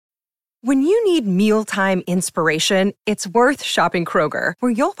When you need mealtime inspiration, it's worth shopping Kroger,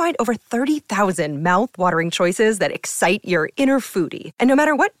 where you'll find over 30,000 mouth-watering choices that excite your inner foodie. And no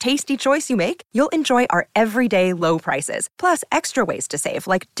matter what tasty choice you make, you'll enjoy our everyday low prices, plus extra ways to save,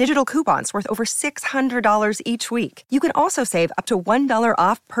 like digital coupons worth over $600 each week. You can also save up to $1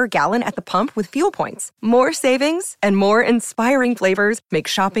 off per gallon at the pump with fuel points. More savings and more inspiring flavors make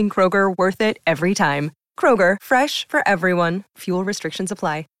shopping Kroger worth it every time. Kroger, fresh for everyone. Fuel restrictions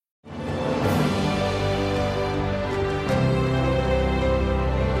apply.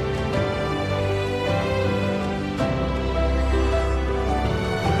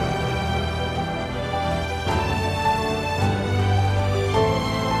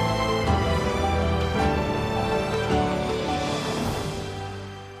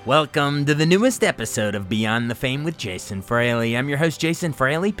 Welcome to the newest episode of Beyond the Fame with Jason Fraley. I'm your host, Jason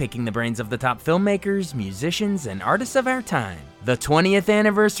Fraley, picking the brains of the top filmmakers, musicians, and artists of our time. The 20th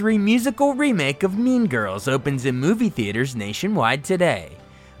anniversary musical remake of Mean Girls opens in movie theaters nationwide today.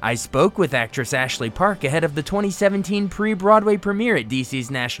 I spoke with actress Ashley Park ahead of the 2017 pre-Broadway premiere at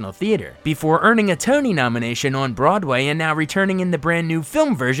DC's National Theater, before earning a Tony nomination on Broadway and now returning in the brand new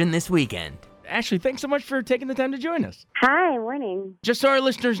film version this weekend. Ashley, thanks so much for taking the time to join us. Hi, morning. Just so our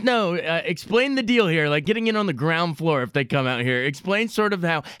listeners know, explain the deal here, like getting in on the ground floor if they come out here. Explain sort of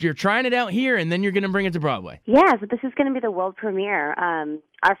how you're trying it out here and then you're going to bring it to Broadway. Yeah, so this is going to be the world premiere.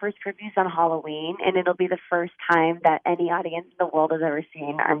 Our first preview is on Halloween, and it'll be the first time that any audience in the world has ever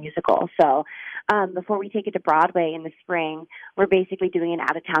seen our musical. So before we take it to Broadway in the spring, we're basically doing an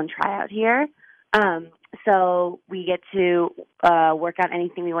out-of-town tryout here. So we get to work out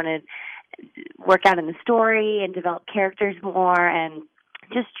anything we want to work out in the story and develop characters more and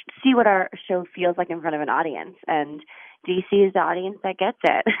just see what our show feels like in front of an audience. And DC is the audience that gets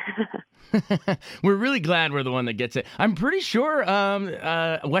it. We're really glad we're the one that gets it. I'm pretty sure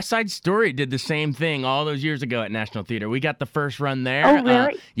West Side Story did the same thing all those years ago at National Theater. We got the first run there. Oh,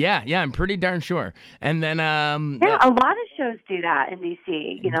 really? Yeah, I'm pretty darn sure. And then... a lot of shows do that in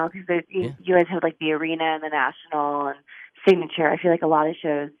DC, because you guys have like the Arena and the National and Signature. I feel like a lot of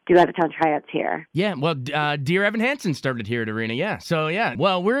shows do out-of-town tryouts here. Yeah, well, Dear Evan Hansen started here at Arena, yeah. So, yeah,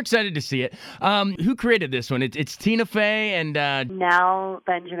 well, we're excited to see it. Who created this one? It's Tina Fey and... Nell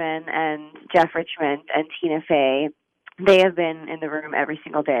Benjamin and Jeff Richmond and Tina Fey. They have been in the room every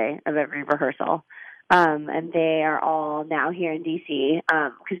single day of every rehearsal. And they are all now here in D.C.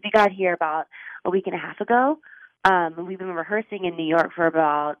 Because we got here about a week and a half ago. And we've been rehearsing in New York for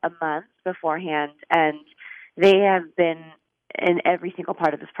about a month beforehand, and they have been in every single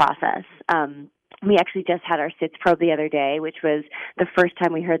part of this process. We actually just had our SITS probe the other day, which was the first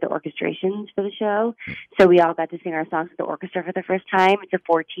time we heard the orchestrations for the show. So we all got to sing our songs with the orchestra for the first time. It's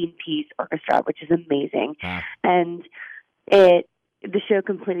a 14-piece orchestra, which is amazing. Wow. And the show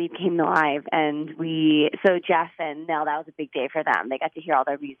completely came alive, and so Jeff and Nell, that was a big day for them. They got to hear all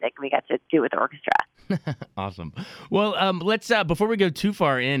their music, and we got to do it with the orchestra. Awesome. Well, let's before we go too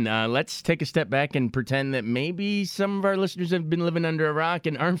far in, let's take a step back and pretend that maybe some of our listeners have been living under a rock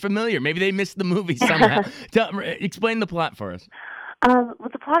and aren't familiar. Maybe they missed the movie somehow. Explain the plot for us. Well,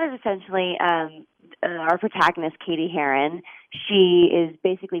 the plot is essentially our protagonist, Katie Heron. She is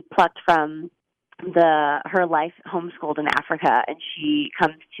basically plucked from her life homeschooled in Africa, and she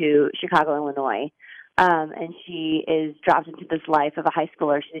comes to Chicago, Illinois, and she is dropped into this life of a high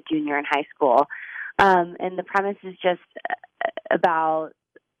schooler. She's a junior in high school, and the premise is just about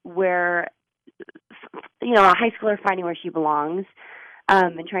where, a high schooler finding where she belongs,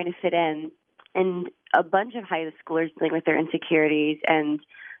 and trying to fit in, and a bunch of high schoolers dealing with their insecurities and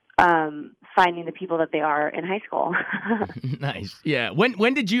finding the people that they are in high school. Nice. Yeah.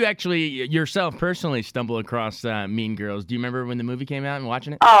 When did you actually yourself personally stumble across Mean Girls? Do you remember when the movie came out and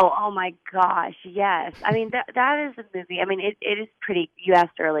watching it? Oh my gosh, yes. I mean, that is a movie. I mean, it is pretty, you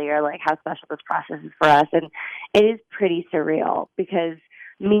asked earlier, like, how special this process is for us, and it is pretty surreal because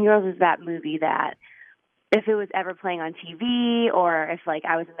Mean Girls is that movie that if it was ever playing on TV or if, like,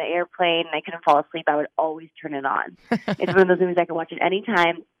 I was in the airplane and I couldn't fall asleep, I would always turn it on. It's one of those movies I can watch at any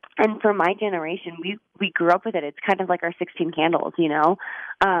time. And for my generation, we grew up with it. It's kind of like our 16 Candles,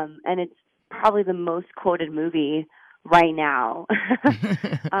 and it's probably the most quoted movie right now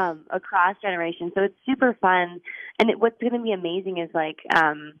across generations. So it's super fun. And what's going to be amazing is, like,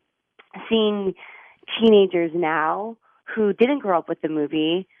 seeing teenagers now who didn't grow up with the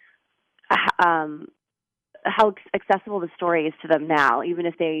movie, how accessible the story is to them now, even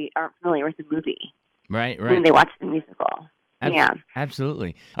if they aren't familiar with the movie. Right. When they watch the musical.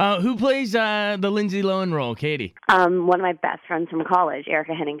 Absolutely. Who plays the Lindsay Lohan role, Katie? One of my best friends from college,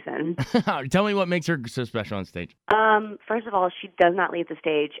 Erica Henningsen. Tell me what makes her so special on stage. First of all, she does not leave the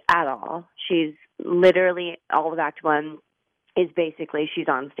stage at all. She's literally, all of Act One is basically she's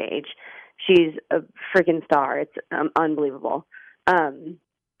on stage. She's a freaking star. It's unbelievable.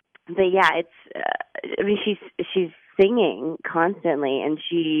 But yeah, she's singing constantly, and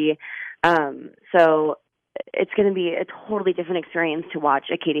so it's going to be a totally different experience to watch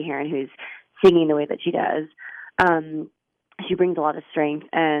a Katie Heron who's singing the way that she does. She brings a lot of strength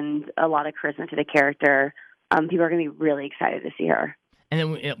and a lot of charisma to the character. People are going to be really excited to see her.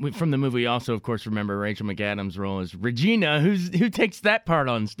 And then from the movie, we also, of course, remember Rachel McAdams' role as Regina. Who takes that part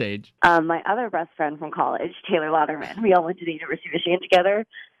on stage? My other best friend from college, Taylor Lauderman. We all went to the University of Michigan together,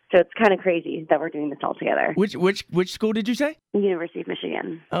 so it's kind of crazy that we're doing this all together. Which school did you say? University of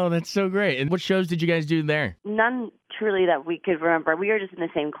Michigan. Oh, that's so great. And what shows did you guys do there? None truly that we could remember. We were just in the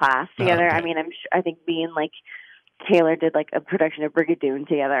same class together. Oh, okay. I mean, I think me and Taylor did a production of Brigadoon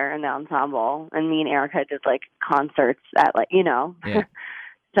together in the ensemble, and me and Erica did concerts at Yeah.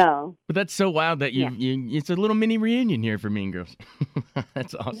 So. But that's so wild that it's a little mini reunion here for Mean Girls.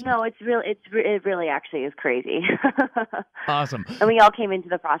 That's awesome. No, it really actually is crazy. Awesome. And we all came into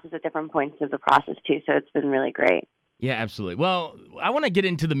the process at different points of the process too, so it's been really great. Yeah, absolutely. Well, I want to get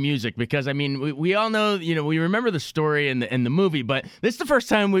into the music because, I mean, we all know, we remember the story and the movie, but this is the first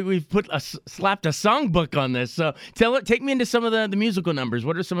time we've slapped a songbook on this. So take me into some of the musical numbers.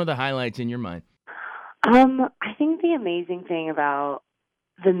 What are some of the highlights in your mind? I think the amazing thing about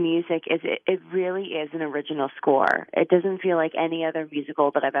the music is it really is an original score. It doesn't feel like any other musical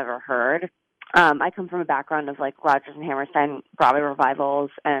that I've ever heard. I come from a background of Rodgers and Hammerstein Broadway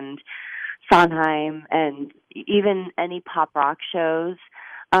revivals and Sondheim and even any pop rock shows.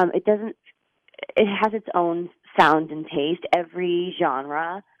 It has its own sound and taste. Every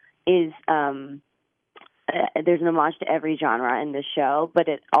genre is there's an homage to every genre in this show, but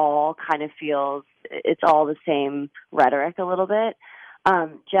it all kind of feels it's all the same rhetoric a little bit. I've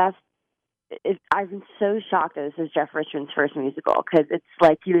been so shocked that this is Jeff Richman's first musical because it's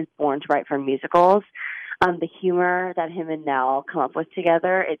like he was born to write for musicals. The humor that him and Nell come up with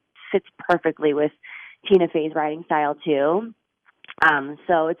together, it fits perfectly with Tina Fey's writing style too.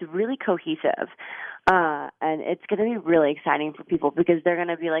 So it's really cohesive. And it's going to be really exciting for people because they're going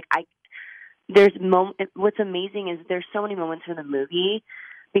to be what's amazing is there's so many moments in the movie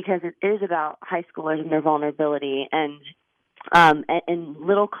because it is about high schoolers and their vulnerability and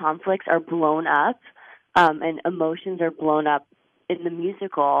little conflicts are blown up, and emotions are blown up in the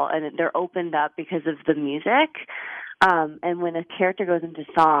musical, and they're opened up because of the music. And when a character goes into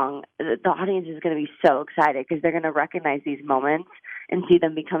song, the audience is going to be so excited because they're going to recognize these moments and see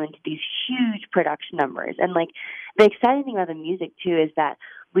them become into these huge production numbers. And the exciting thing about the music too is that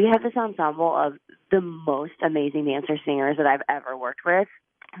we have this ensemble of the most amazing dancer singers that I've ever worked with.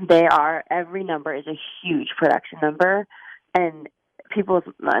 Every number is a huge production number. And people's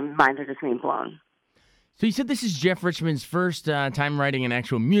minds are just being blown. So you said this is Jeff Richman's first time writing an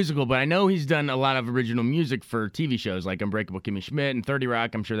actual musical, but I know he's done a lot of original music for TV shows like Unbreakable Kimmy Schmidt and 30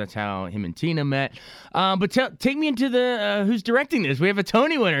 Rock. I'm sure that's how him and Tina met. But take me into who's directing this. We have a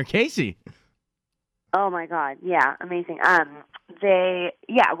Tony winner, Casey. Oh, my God. Yeah, amazing.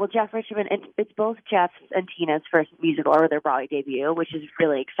 Jeff Richman, it's both Jeff's and Tina's first musical or their Broadway debut, which is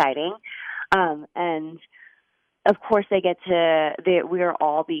really exciting. And of course, we are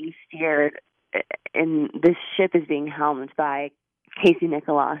all being steered, and this ship is being helmed by Casey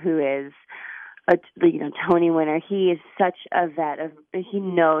Nicholaw, who is a Tony winner. He is such a vet. He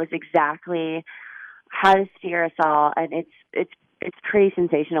knows exactly how to steer us all, and it's pretty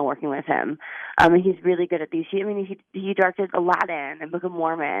sensational working with him. He's really good at these. He directed Aladdin and Book of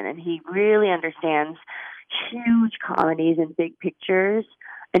Mormon, and he really understands huge comedies and big pictures,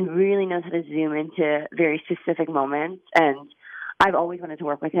 and really knows how to zoom into very specific moments. And I've always wanted to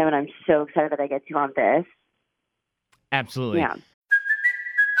work with him, and I'm so excited that I get to on this. Absolutely. Yeah.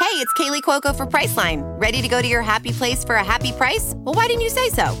 Hey, it's Kaylee Cuoco for Priceline. Ready to go to your happy place for a happy price? Well, why didn't you say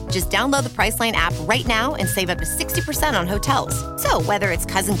so? Just download the Priceline app right now and save up to 60% on hotels. So whether it's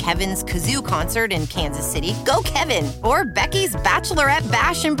Cousin Kevin's Kazoo Concert in Kansas City, go Kevin, or Becky's Bachelorette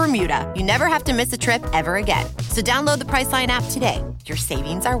Bash in Bermuda, you never have to miss a trip ever again. So download the Priceline app today. Your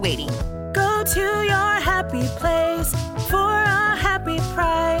savings are waiting. Go to your happy place for a happy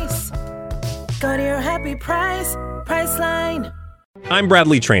price. Go to your happy price, Priceline. I'm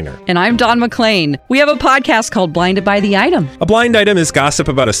Bradley Trainer. And I'm Don McClain. We have a podcast called Blinded by the Item. A blind item is gossip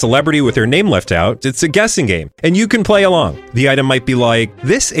about a celebrity with their name left out. It's a guessing game, and you can play along. The item might be like,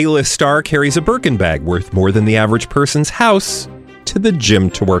 this A-list star carries a Birkin bag worth more than the average person's house to the gym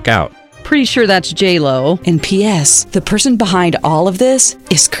to work out. Pretty sure that's J-Lo. And P.S. the person behind all of this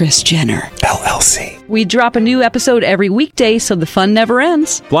is Kris Jenner, LLC. We drop a new episode every weekday so the fun never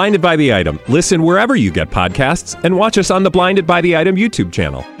ends. Blinded by the Item. Listen wherever you get podcasts and watch us on the Blinded by the Item YouTube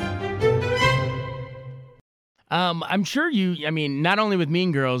channel. I'm sure not only with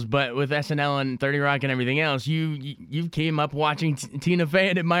Mean Girls, but with SNL and 30 Rock and everything else, you came up watching Tina Fey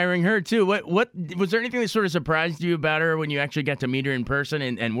and admiring her too. What was there anything that sort of surprised you about her when you actually got to meet her in person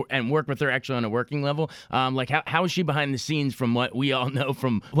and work with her actually on a working level? How is she behind the scenes from what we all know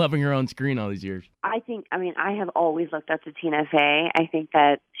from loving her on screen all these years? I have always looked up to Tina Fey. I think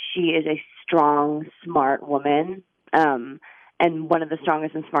that she is a strong, smart woman. And one of the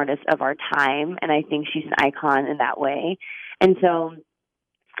strongest and smartest of our time. And I think she's an icon in that way. And so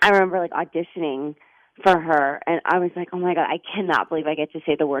I remember auditioning for her, and I was like, oh my God, I cannot believe I get to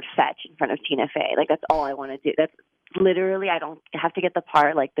say the word fetch in front of Tina Fey. That's all I want to do. That's literally, I don't have to get the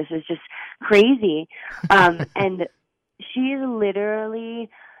part. This is just crazy. And she is literally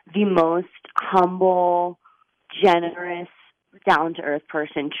the most humble, generous, down-to-earth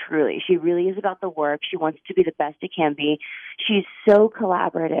person, truly. She really is about the work. She wants to be the best it can be. She's so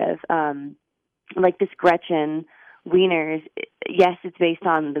collaborative. This Gretchen Wieners, yes, it's based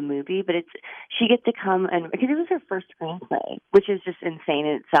on the movie, but she gets to come because it was her first screenplay, which is just insane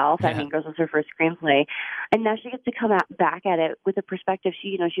in itself. Yeah. Mean Girls was her first screenplay, and now she gets to come back at it with a perspective.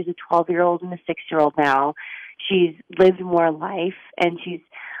 She's a 12-year-old and a 6-year-old now. She's lived more life, and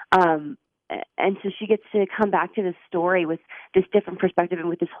and so she gets to come back to this story with this different perspective and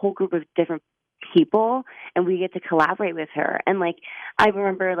with this whole group of different people, and we get to collaborate with her. And I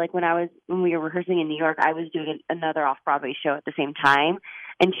remember when we were rehearsing in New York, I was doing another off-Broadway show at the same time,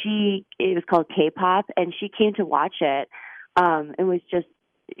 and it was called K-Pop, and she came to watch it, and was just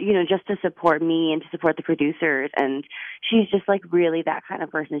to support me and to support the producers. And she's just really that kind of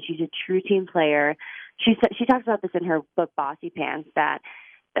person. She's a true team player. She talks about this in her book Bossy Pants, that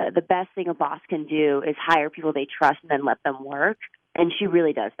the best thing a boss can do is hire people they trust and then let them work. And she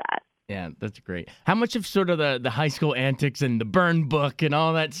really does that. Yeah, that's great. How much of sort of the high school antics and the burn book and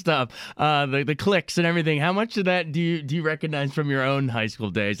all that stuff, the cliques and everything, how much of that do you recognize from your own high school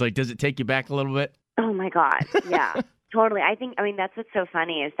days? Does it take you back a little bit? Oh, my God. Yeah, totally. That's what's so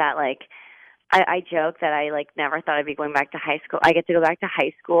funny is that, I joke that I, never thought I'd be going back to high school. I get to go back to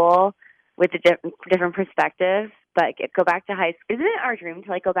high school with a different perspective. But go back to high school. Isn't it our dream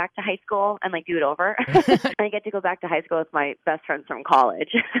to go back to high school and do it over? I get to go back to high school with my best friends from college.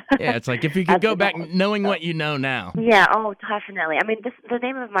 Yeah, it's if you could go back knowing what you know now. Yeah, oh, definitely.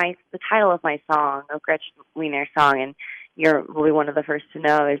 The title of my song, of Gretchen Wiener's song, and you're really one of the first to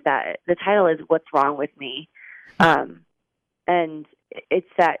know, is that the title is "What's Wrong with Me," and it's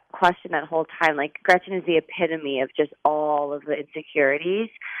that question that whole time. Gretchen is the epitome of just all of the insecurities.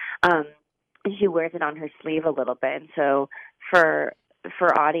 And she wears it on her sleeve a little bit. And so for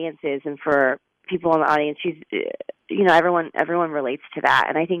audiences and for people in the audience, she's, everyone relates to that.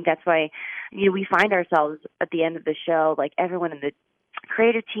 And I think that's why, we find ourselves at the end of the show, everyone in the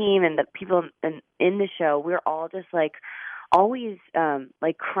creative team and the people in the show, we're all just always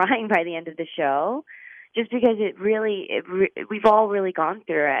crying by the end of the show, just because we've all really gone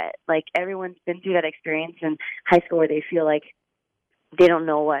through it. Everyone's been through that experience in high school where they feel they don't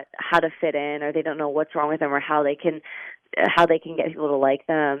know how to fit in, or they don't know what's wrong with them, or how they can get people to like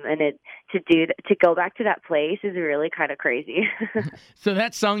them. And to go back to that place is really kind of crazy. So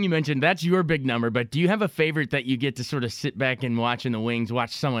that song you mentioned, that's your big number, but do you have a favorite that you get to sort of sit back and watch in the wings,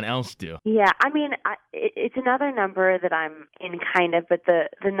 watch someone else do? Yeah, it's another number that I'm in kind of, but the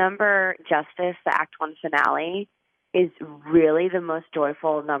number Justice, the Act 1 finale, is really the most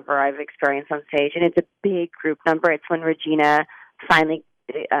joyful number I've experienced on stage. And it's a big group number. It's when Regina finally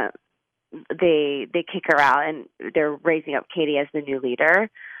they kick her out, and they're raising up Katie as the new leader,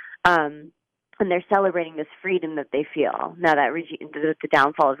 and they're celebrating this freedom that they feel now that the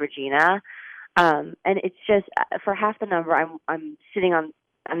downfall of Regina, and it's just for half the number I'm sitting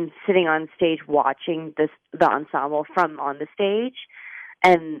on stage watching the ensemble from on the stage,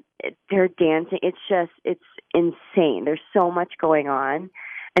 and they're dancing. It's insane. There's so much going on.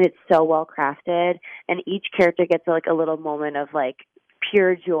 And it's so well crafted, and each character gets a little moment of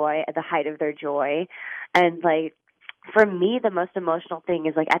pure joy at the height of their joy. And for me, the most emotional thing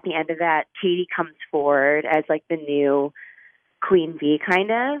is at the end of that, Katie comes forward as the new Queen Bee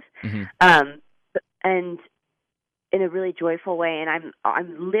kind of, and in a really joyful way. And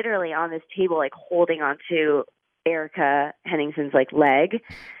I'm literally on this table, like holding onto Erica Henningsen's like leg,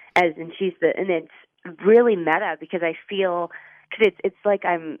 and it's really meta because I feel, because it's like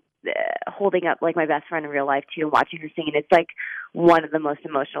I'm holding up like my best friend in real life too, and watching her sing, and it's like one of the most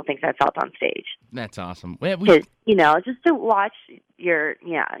emotional things I've felt on stage. That's awesome. Just to watch your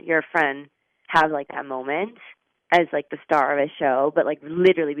friend have like that moment as like the star of a show, but like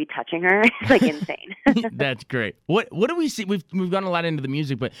literally be touching her, it's like insane. That's great. What do we see? We've gone a lot into the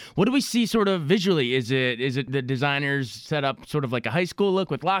music, but what do we see sort of visually? Is it the designers set up sort of like a high school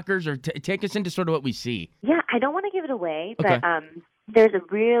look with lockers, or take us into sort of what we see? Yeah, I don't want to give it away, okay. But there's a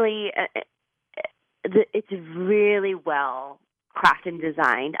really it's really well crafted and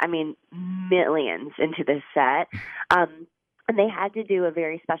designed. I mean, millions into this set, and they had to do a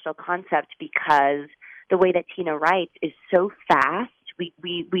very special concept because the way that Tina writes is so fast.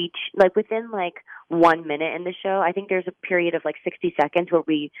 We like within like 1 minute in the show, I think there's a period of like 60 seconds where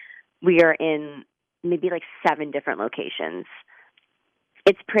we are in maybe like 7 different locations.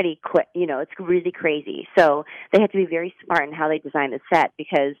 It's pretty quick, it's really crazy. So they had to be very smart in how they designed the set,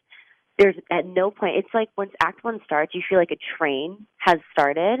 because there's at no point, it's like once Act 1 starts, you feel like a train has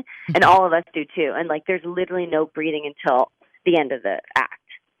started, and all of us do too. And like there's literally no breathing until the end of the act.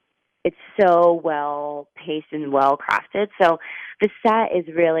 It's so well paced and well crafted. So the set is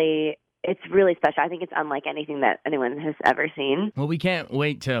really special. I think it's unlike anything that anyone has ever seen. Well, we can't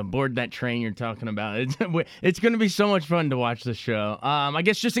wait to board that train you're talking about. It's going to be so much fun to watch the show. I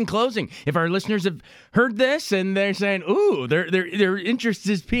guess just in closing, if our listeners have heard this and they're saying, "Ooh, their interest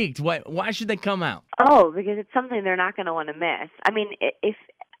is piqued," why should they come out? Oh, because it's something they're not going to want to miss. I mean, if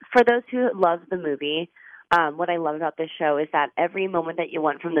for those who love the movie. What I love about this show is that every moment that you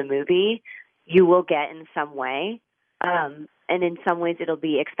want from the movie, you will get in some way. And in some ways it'll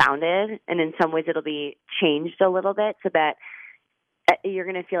be expounded, and in some ways it'll be changed a little bit so that you're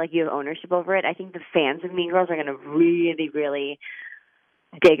going to feel like you have ownership over it. I think the fans of Mean Girls are going to really, really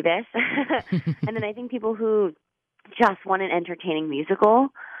dig this. And then I think people who just want an entertaining musical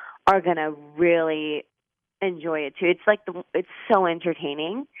are going to really enjoy it too. It's so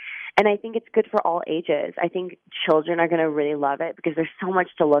entertaining. And I think it's good for all ages. I think children are going to really love it because there's so much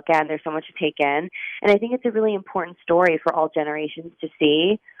to look at and there's so much to take in. And I think it's a really important story for all generations to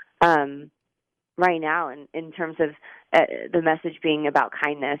see right now in terms of the message being about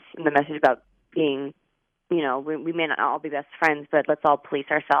kindness and the message about being, we may not all be best friends, but let's all police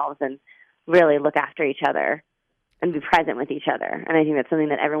ourselves and really look after each other and be present with each other. And I think that's something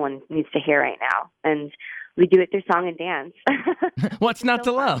that everyone needs to hear right now. And we do it through song and dance. What's not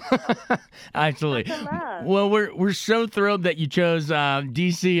to love? Absolutely. Well, we're so thrilled that you chose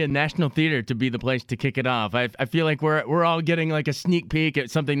DC and National Theater to be the place to kick it off. I feel like we're all getting like a sneak peek at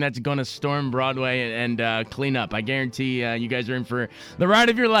something that's going to storm Broadway and clean up. I guarantee you guys are in for the ride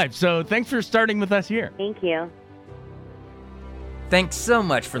of your life. So thanks for starting with us here. Thank you. Thanks so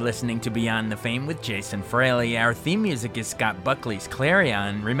much for listening to Beyond the Fame with Jason Fraley. Our theme music is Scott Buckley's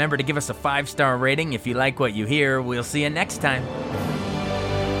Clarion. Remember to give us a 5-star rating if you like what you hear. We'll see you next time.